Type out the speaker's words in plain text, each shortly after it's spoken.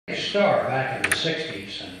star back in the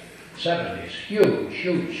 60s and 70s.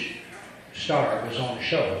 Huge star of his own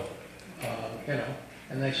show, you know.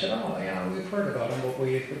 And they said, oh, yeah, we've heard about him, but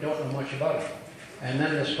we don't know much about him. And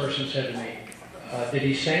then this person said to me, did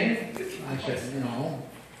he sing? I said, no.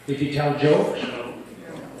 Did he tell jokes? No.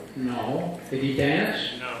 No. Did he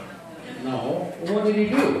dance? No. No. Well, what did he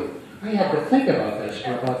do? I had to think about this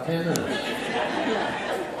for about 10 minutes.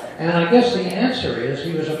 And I guess the answer is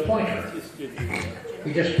he was a pointer.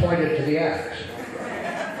 He just pointed to the axe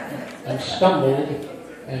and stumbled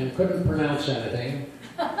and couldn't pronounce anything.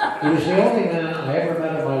 He was the only man I ever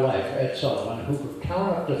met in my life, Ed Sullivan, who could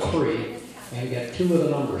count up to 3 and get 2 of the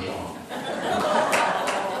numbers wrong.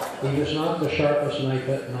 He was not the sharpest knife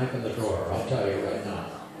in the drawer, I'll tell you right now.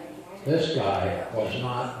 This guy was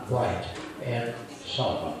not bright, Ed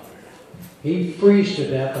Sullivan. He'd freeze to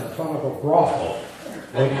death in front of a brothel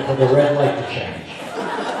waiting for the red light to change.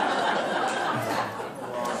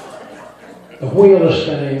 The wheel is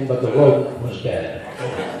spinning, but the rodent was dead.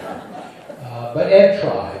 But Ed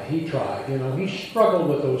tried. He tried. You know, he struggled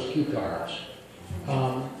with those cue cards.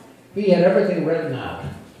 He had everything written out.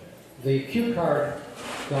 The cue card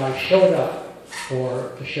guy showed up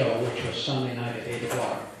for the show, which was Sunday night at 8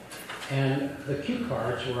 o'clock. And the cue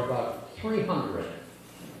cards were about 300.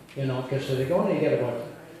 You know, because they only get about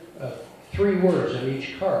 3 words in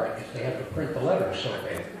each card because they have to print the letters so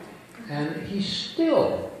big. And he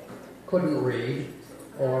still couldn't read,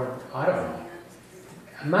 or I don't know.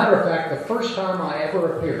 As a matter of fact, the first time I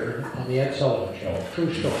ever appeared on the Ed Sullivan Show,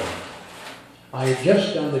 true story, I had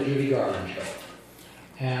just done the Judy Garland Show.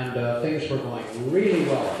 And things were going really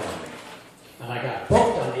well for me. And I got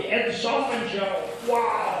booked on the Ed Sullivan Show.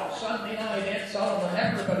 Wow, Sunday night, Ed Sullivan.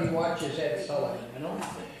 Everybody watches Ed Sullivan, you know.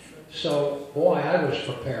 So, boy, I was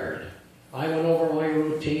prepared. I went over my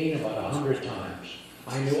routine about 100 times.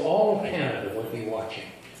 I knew all of Canada would be watching.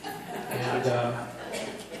 And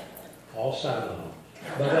all 7 of them.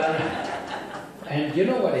 But, and you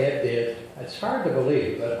know what Ed did? It's hard to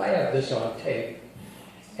believe, but I have this on tape.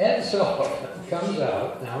 Ed Sullivan comes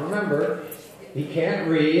out. Now remember, he can't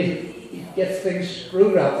read. He gets things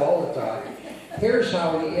screwed up all the time. Here's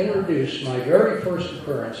how he introduced my very first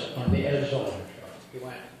appearance on the Ed Sullivan Show. He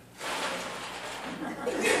went.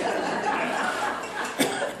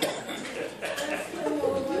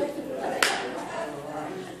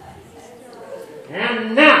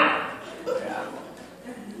 And now,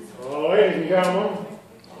 ladies and gentlemen,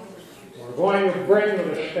 we're going to bring to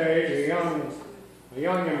the stage a young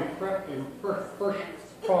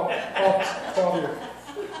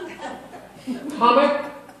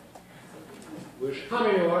comic who is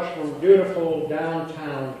coming to us from beautiful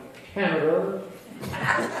downtown Canada,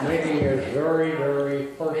 making his very, very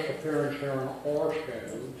first appearance here in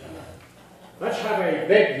Orchard. Let's have a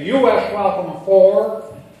big U.S. welcome for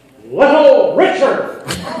Little Richard.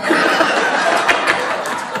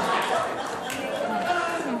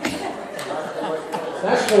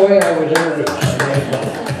 That's the way I was introduced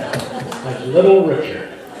as Little Richard.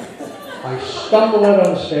 I stumbled out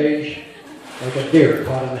on stage like a deer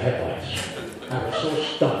caught in the headlights. I was so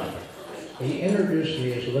stunned. He introduced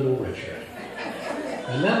me as Little Richard.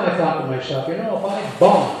 And then I thought to myself, you know, if I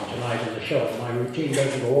bomb tonight in the show, my routine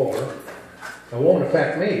doesn't go over, it won't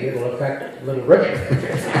affect me, it'll affect Little Richard.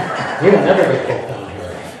 He'll never get booked on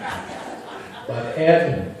here. But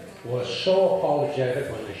Ed was so apologetic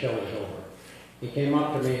when the show was over. He came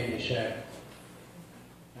up to me and he said,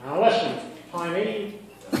 now listen, Tiny.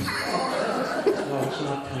 No, it's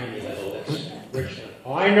not Tiny Little, it's Richard.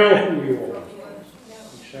 Oh, I know who you are.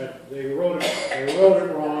 He said, they wrote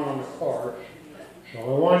it wrong on the card, so I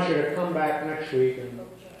want you to come back next week and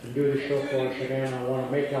do the show for us again. I want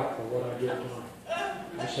to make up for what I did tonight.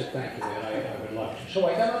 I said, thank you, Ed, I would love to. So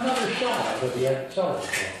I got another shot at the Ed Sullivan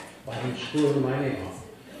Show by him screwing my name up.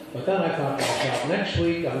 But then I thought to myself, next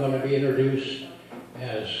week I'm going to be introduced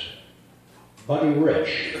as Buddy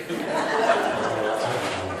Rich.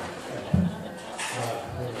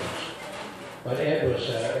 But Ed was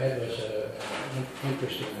an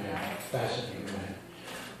interesting man, fascinating man.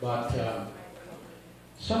 But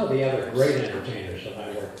some of the other great entertainers that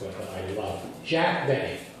I worked with that I love, Jack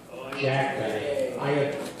Benny. I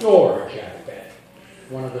adore Jack Benny.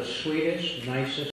 One of the sweetest, nicest,